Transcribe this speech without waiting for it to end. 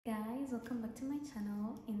welcome back to my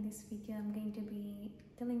channel. In this video I'm going to be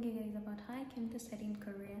telling you guys about how I came to study in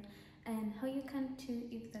Korea and how you can too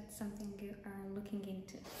if that's something you are looking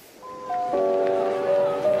into.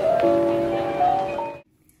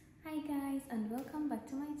 Hi guys, and welcome back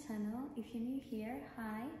to my channel. If you're new here,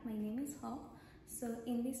 hi, my name is Hope. So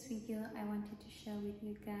in this video I wanted to share with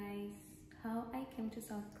you guys how I came to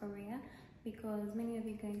South Korea, because many of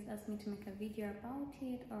you guys asked me to make a video about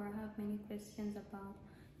it or have many questions about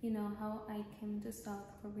how I came to South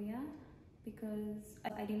Korea, because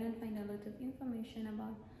I did not find a lot of information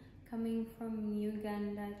about coming from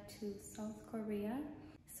Uganda to South Korea.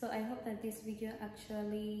 So I hope that this video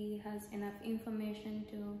actually has enough information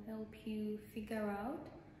to help you figure out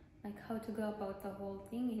like how to go about the whole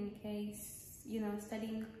thing, in case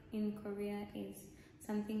studying in Korea is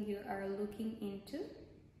something you are looking into.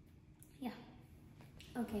 Yeah.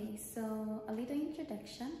 Okay, so a little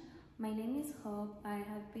introduction. My name is Hope. I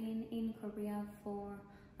have been in Korea for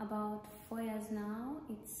about 4 years now.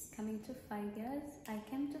 It's coming to 5 years. I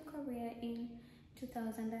came to Korea in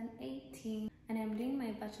 2018 and I'm doing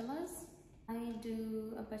my bachelor's. I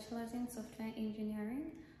do a bachelor's in software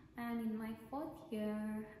engineering, and in my 4th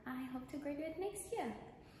year I hope to graduate next year.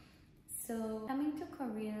 So coming to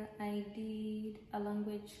Korea, I did a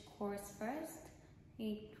language course first.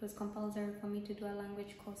 It was compulsory for me to do a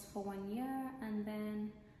language course for 1 year, and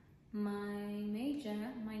then my major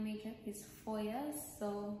is 4 years,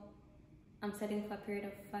 so I'm studying for a period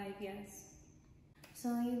of 5 years. So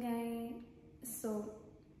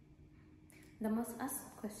the most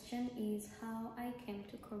asked question is how I came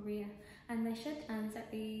to Korea, and the short answer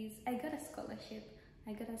is I got a scholarship.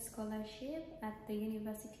 I got a scholarship at the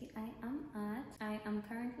university I am at. I am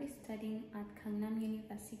currently studying at Gangnam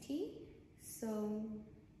University. So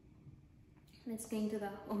let's get into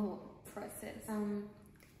the whole process.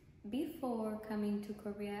 Before coming to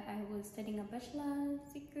Korea, I was studying a bachelor's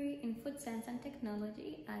degree in food science and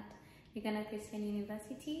technology at Ugandan Christian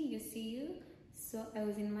University, UCU. So I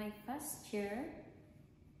was in my 1st year,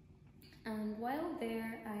 and while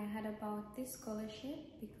there I had about this scholarship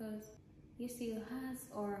because UCU has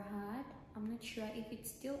or had, I'm not sure if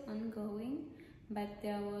it's still ongoing, but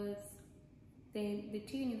there was the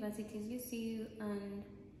two universities, UCU and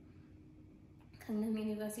Gangnam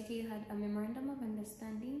University, had a memorandum of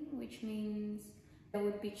understanding, which means there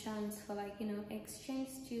would be chance for exchange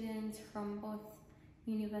students from both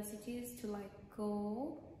universities to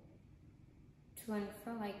go to and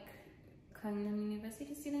fro. Like Gangnam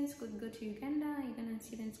University students could go to Uganda, Ugandan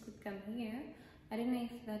students could come here. I don't know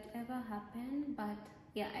if that ever happened, but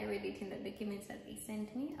yeah, I read it in the documents that they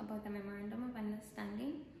sent me about the memorandum of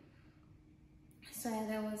understanding. So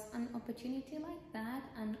there was an opportunity like that,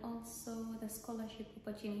 and also the scholarship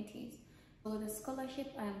opportunities. So the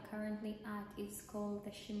scholarship I am currently at is called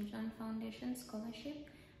the Shimjan Foundation Scholarship,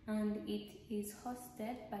 and it is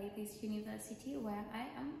hosted by this university where I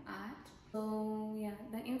am at. So yeah,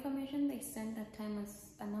 the information they sent that time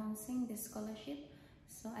was announcing the scholarship.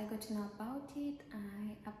 So I got to know about it,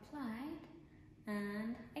 I applied,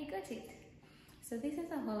 and I got it. So this is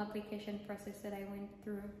the whole application process that I went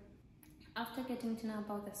through. After getting to know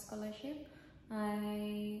about the scholarship,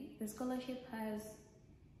 the scholarship had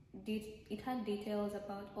details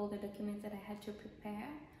about all the documents that I had to prepare,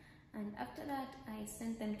 and after that I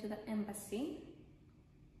sent them to the embassy.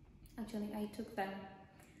 Actually, I took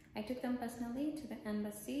them personally to the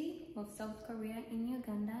embassy of South Korea in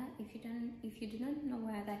Uganda. If you do not know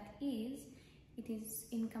where that is, it is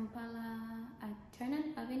in Kampala at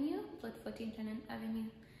Ternan Avenue, plot 14 Ternan Avenue.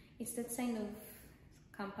 It's that sign of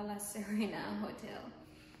Kampala Serena Hotel.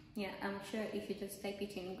 Yeah, I'm sure if you just type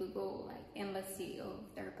it in Google, like Embassy of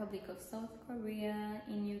the Republic of South Korea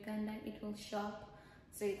in Uganda, it will show up,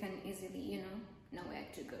 so you can easily know where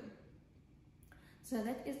to go. So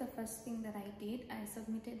that is the first thing that I did. I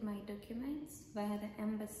submitted my documents via the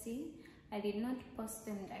embassy. I did not post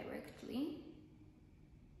them directly.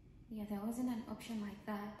 Yeah, there wasn't an option like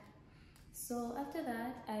that. So after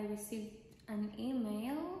that, I received an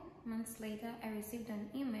email. Months later, I received an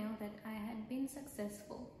email that I had been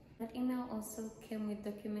successful. That email also came with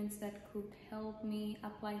documents that could help me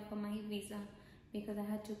apply for my visa, because I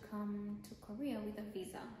had to come to Korea with a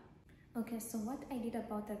visa. Okay, so what I did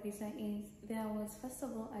about the visa is there was first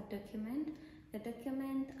of all a document. The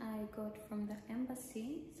document I got from the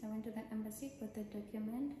embassy. So I went to the embassy, got the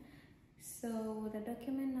document. So the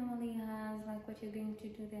document normally has like what you're going to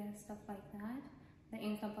do there, stuff like that. The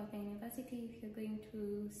info about the university, if you're going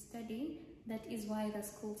to study. That is why the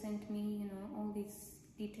school sent me, all these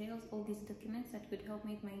details, all these documents that could help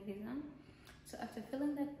me with my visa. So after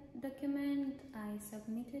filling that document, I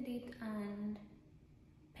submitted it and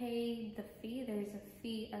paid the fee. There is a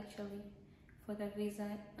fee actually for the visa,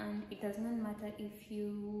 and it does not matter if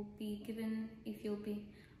you'll be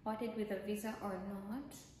awarded with a visa or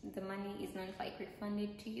not. The money is not like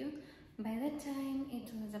refunded to you. By that time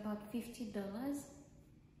it was about $50,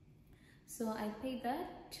 so I paid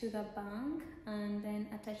that to the bank and then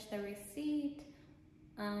attached the receipt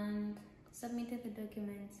and submitted the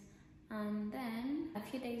documents. And then a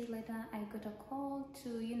few days later I got a call to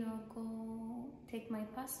go take my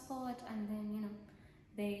passport, and then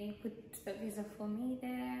they put the visa for me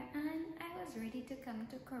there, and I was ready to come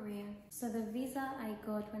to Korea. So the visa I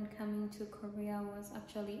got when coming to Korea was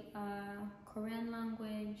actually a Korean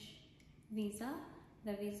language visa.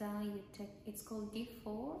 The visa you take, it's called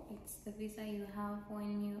D4. It's the visa you have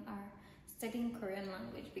when you are studying Korean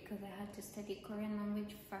language, because I had to study Korean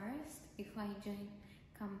language first before I joined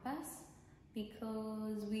campus,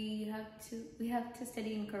 because we have to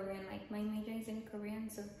study in Korean. Like my major is in Korean,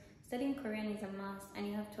 so studying Korean is a must, and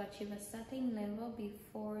you have to achieve a certain level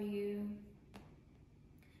before you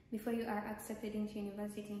are accepted into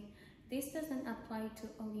university. This doesn't apply to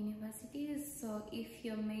all universities, so if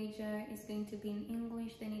your major is going to be in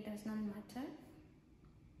English, then it does not matter.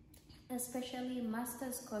 Especially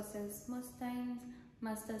master's courses. Most times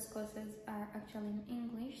master's courses are actually in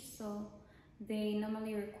English, so they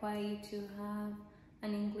normally require you to have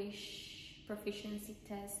an English proficiency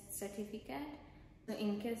test certificate. So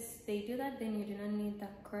in case they do that, then you do not need the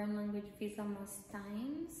Korean language visa most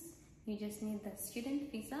times. You just need the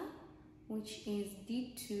student visa, which is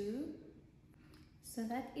D2. So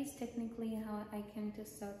that is technically how I came to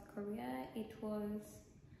South Korea. It was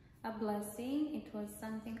a blessing. It was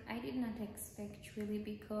something I did not expect really,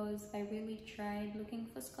 because I really tried looking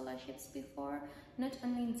for scholarships before, not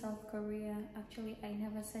only in South Korea. Actually, I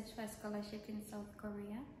never searched for a scholarship in South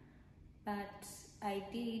Korea, but I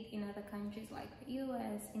did in other countries like the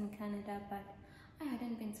US, in Canada, but I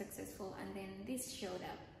hadn't been successful, and then this showed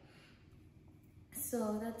up.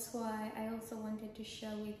 So that's why I also wanted to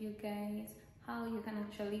share with you guys how you can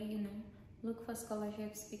actually look for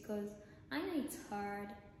scholarships, because I know it's hard,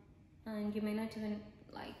 and you may not even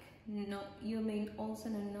you may also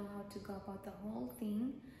not know how to go about the whole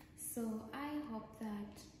thing. So I hope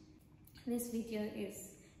that this video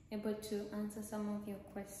is able to answer some of your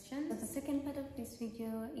questions. So the second part of this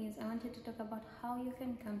video is I wanted to talk about how you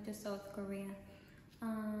can come to South Korea.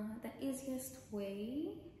 The easiest way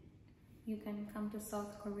you can come to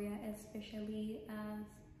South Korea, especially as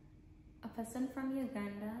a person from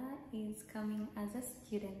Uganda, is coming as a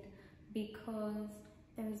student, because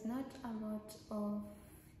there is not a lot of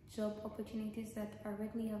job opportunities that are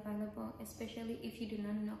readily available, especially if you do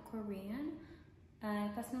not know Korean.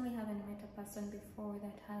 I personally haven't met a person before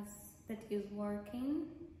that is working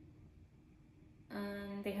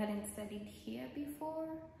and they hadn't studied here before.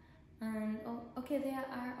 And okay, there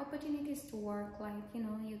are opportunities to work, like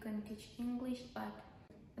you can teach English, but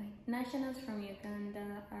like nationals from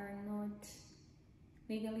Uganda are not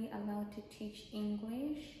legally allowed to teach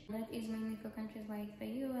English. That is mainly for countries like the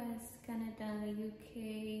US, Canada,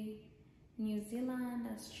 UK, New Zealand,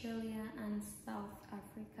 Australia, and South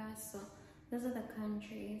Africa. So those are the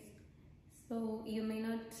countries. So you may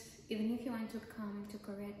not, even if you want to come to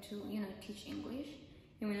Korea to teach English,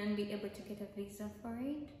 you may not be able to get a visa for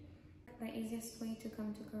it. The easiest way to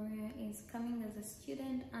come to Korea is coming as a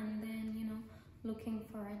student and then looking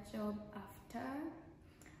for a job after.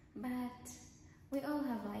 But we all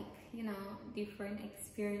have different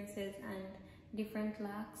experiences and different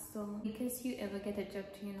lucks. So in case you ever get a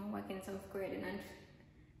job to work in South Korea,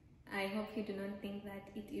 I hope you do not think that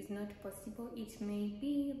it is not possible. It may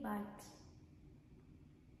be, but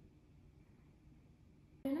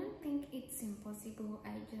I don't think it's impossible.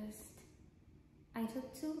 I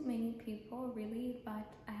talked to many people really,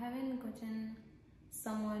 but I haven't gotten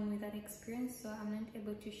someone with that experience, so I'm not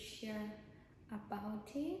able to share about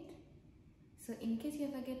it. So in case you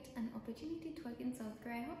ever get an opportunity to work in South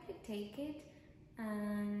Korea, I hope you take it.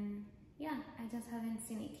 And yeah, I just haven't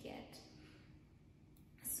seen it yet.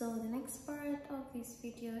 So the next part of this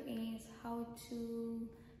video is how to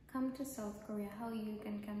come to South Korea, how you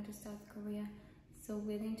can come to South Korea. So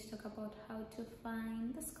we're going to talk about how to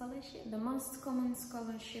find the scholarship. The most common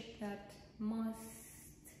scholarship that most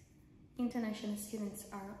international students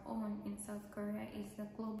are on in South Korea is the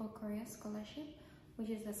Global Korea Scholarship,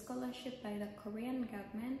 which is a scholarship by the Korean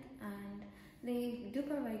government, and they do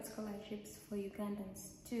provide scholarships for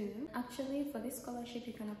Ugandans too. Actually, for this scholarship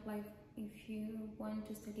you can apply if you want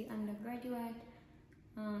to study undergraduate,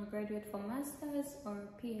 graduate for masters or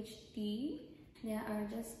PhD. There are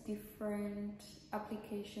just different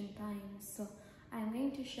application times, so I'm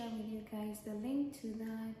going to share with you guys the link to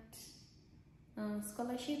that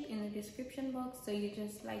scholarship in the description box, so you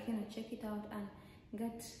just like check it out and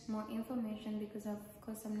get more information, because of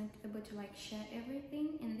course I'm not able to like share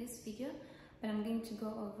everything in this video, but I'm going to go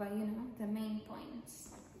over the main points.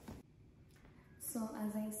 So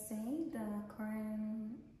as I say, the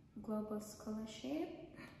Korean Global Scholarship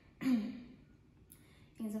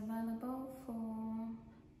is available for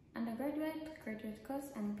undergraduate, graduate course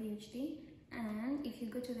and PhD. And if you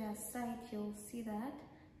go to their site, you'll see that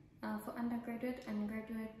for undergraduate and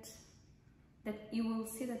graduate, that you will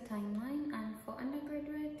see the timeline. And for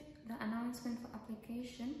undergraduate, the announcement for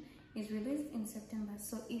application is released in September.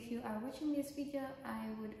 So if you are watching this video, I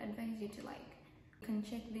would advise you to you can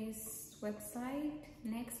check this website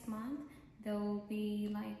next month. There will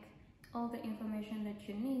be like all the information that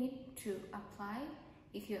you need to apply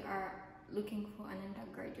if you are looking for an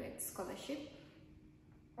undergraduate scholarship.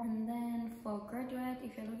 And then for graduate,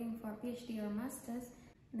 if you're looking for a PhD or master's,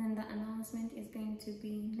 then the announcement is going to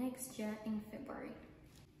be next year in February.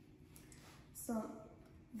 So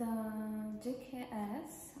the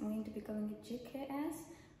GKS, I'm going to be calling it GKS.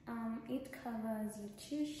 It covers your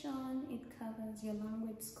tuition, it covers your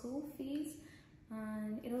language school fees,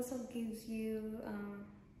 and it also gives you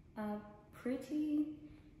a pretty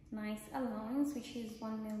nice allowance, which is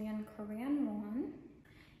 1 million Korean won.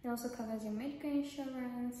 It also covers your medical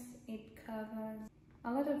insurance, it covers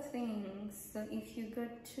a lot of things. So if you go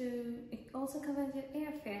to, it also covers your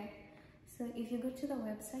airfare. So if you go to the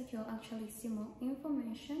website, you'll actually see more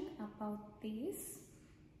information about this.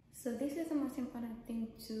 So this is the most important thing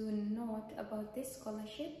to note about this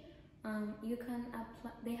scholarship. You can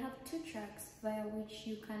apply, they have 2 tracks via which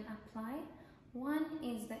you can apply. One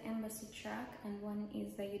is the embassy track and one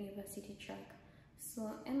is the university track.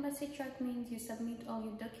 So embassy track means you submit all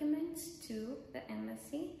your documents to the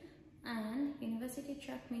embassy, and university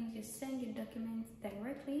track means you send your documents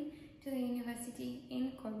directly to the university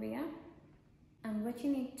in Korea. And what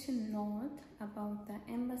you need to note about the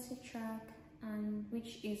embassy track, and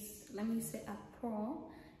which is, let me say, a pro,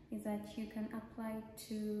 is that you can apply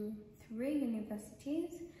to 3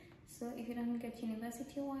 universities. So if you don't get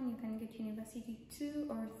university 1, you can get university 2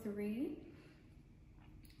 or 3.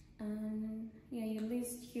 And yeah, you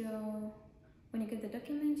list your, when you get the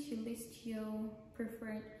documents, you list your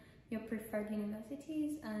preferred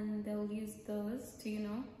universities, and they'll use those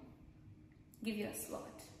to give you a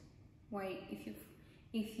slot. Why,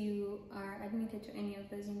 if you are admitted to any of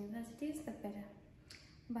those universities, the better.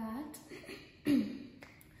 But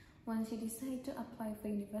once you decide to apply for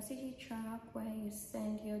university track, where you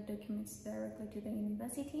send your documents directly to the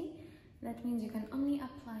university, that means you can only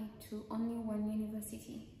apply to only 1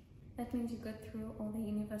 university. That means you go through all the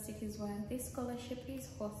universities where this scholarship is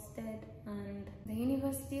hosted, and the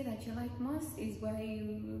university that you like most is where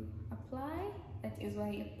you apply. That is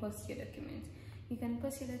where you post your documents. You can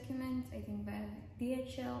post your documents, I think, by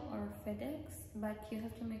DHL or FedEx, but you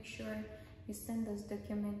have to make sure you send those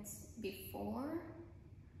documents before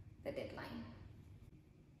the deadline.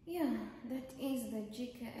 Yeah, that is the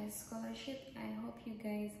GKS scholarship. I hope you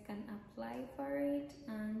guys can apply for it,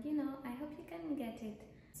 and I hope you can get it.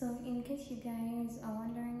 So in case you guys are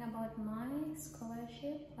wondering about my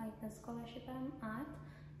scholarship, like the scholarship I'm at,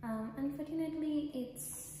 unfortunately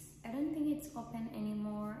I don't think it's open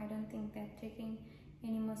anymore. I don't think they're taking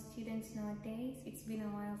any more students nowadays. It's been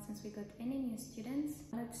a while since we got any new students.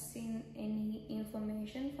 I've not seen any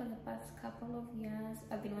information for the past couple of years.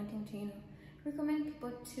 I've been wanting to recommend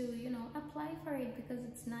people to apply for it, because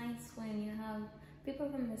it's nice when you have people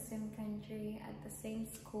from the same country at the same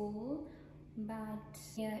school. But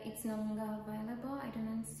yeah, it's no longer available. I do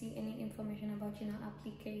not see any information about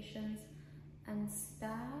applications and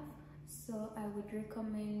stuff. So I would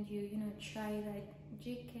recommend you try the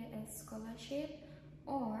GKS scholarship.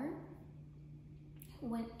 Or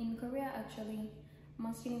when in Korea, actually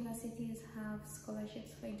most universities have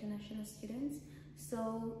scholarships for international students.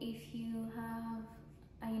 So if you have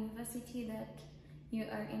a university that you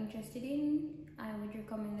are interested in, I would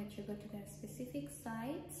recommend that you go to their specific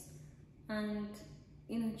sites and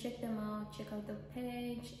check them out, check out the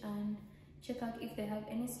page, and check out if they have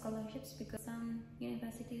any scholarships, because some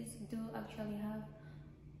universities do actually have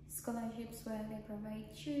scholarships where they provide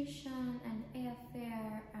tuition and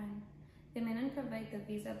airfare, and they may not provide the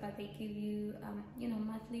visa, but they give you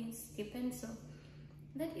monthly stipend. So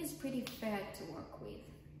that is pretty fair to work with.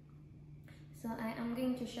 So I am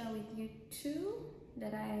going to share with you 2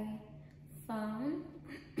 that I found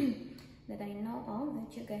that I know of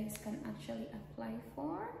that you guys can actually apply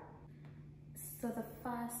for. So the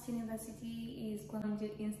first university is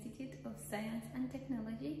Gwangju Institute of Science and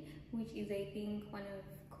Technology, which is, I think, one of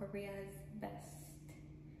Korea's best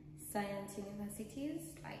science universities,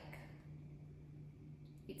 like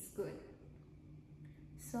it's good.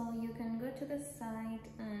 So you can go to the site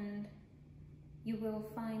and you will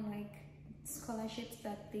find like scholarships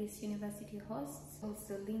that this university hosts.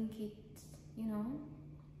 Also link it, you know,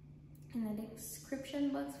 in the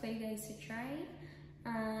description box for you guys to try.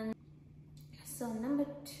 And so number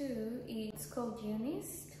 2 is called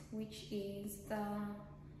UNIST, which is the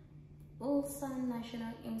Ulsan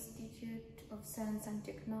National Institute of Science and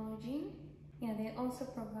Technology. Yeah, they also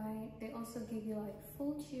give you like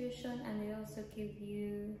full tuition, and they also give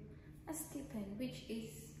you a stipend, which is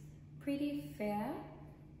pretty fair,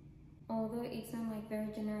 although it's not like very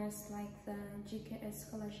generous like the GKS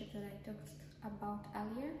scholarship that I talked about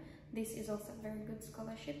earlier. This is also a very good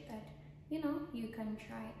scholarship that, you know, you can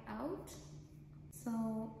try out.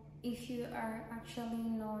 So if you are actually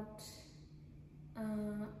not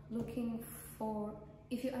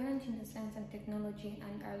if you aren't in the science and technology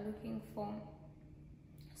and are looking for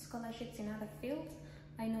scholarships in other fields,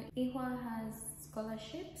 I know IHWA has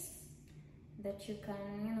scholarships that you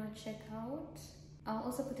can, you know, check out. I'll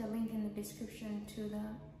also put a link in the description to the,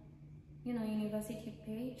 you know, university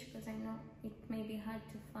page, because I know it may be hard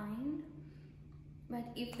to find. But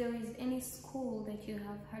if there is any school that you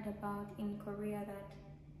have heard about in Korea that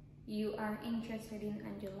you are interested in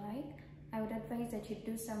and you like, I would advise that you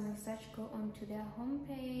do some research, go onto their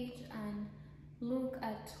homepage and look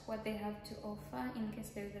at what they have to offer in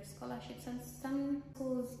case there is a scholarship. Some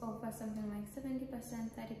schools offer something like 70%,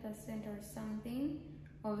 30% or something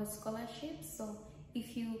of a scholarship. So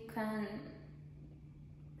if you can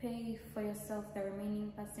pay for yourself the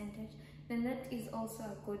remaining percentage, then that is also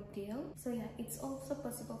a good deal. So yeah, it's also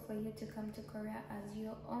possible for you to come to Korea as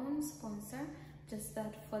your own sponsor, just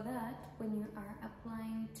that for that, when you are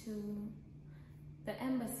applying to the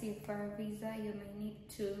embassy for a visa, you may need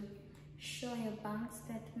to show your bank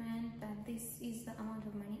statement that this is the amount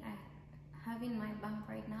of money I have in my bank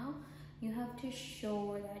right now. You have to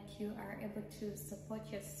show that you are able to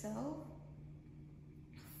support yourself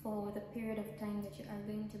for the period of time that you are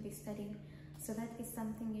going to be studying. So that is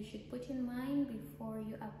something you should put in mind before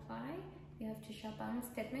you apply. You have to show a bank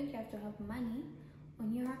statement, you have to have money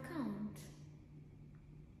on your account.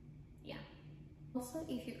 Yeah. Also,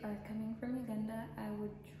 if you are coming from Uganda, I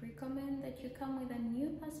would recommend that you come with a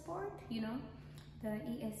new passport, you know, the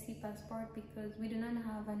ESC passport, because we do not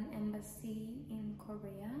have an embassy in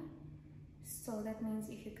Korea. So that means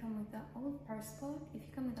if you come with the old passport,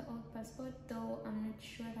 though I'm not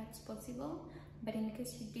sure that's possible, but in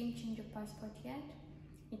case you didn't change your passport yet,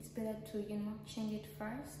 it's better to, you know, change it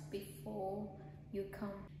first before you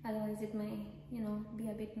come. Otherwise it may, you know, be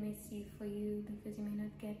a bit messy for you, because you may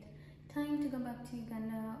not get time to go back to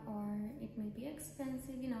Uganda, or it may be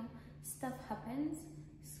expensive, you know, stuff happens.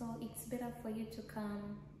 So it's better for you to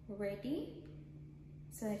come ready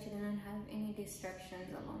so that you do not have any distractions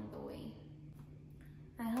along the way.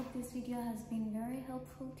 I hope this video has been very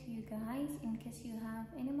helpful to you guys. In case you have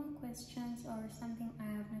any more questions or something I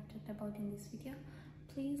have not talked about in this video,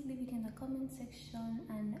 please leave it in the comment section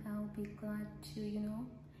and I'll be glad to, you know,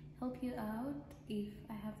 help you out if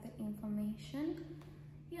I have the information.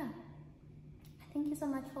 Yeah, thank you so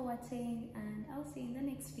much for watching, and I'll see you in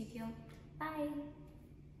the next video. Bye.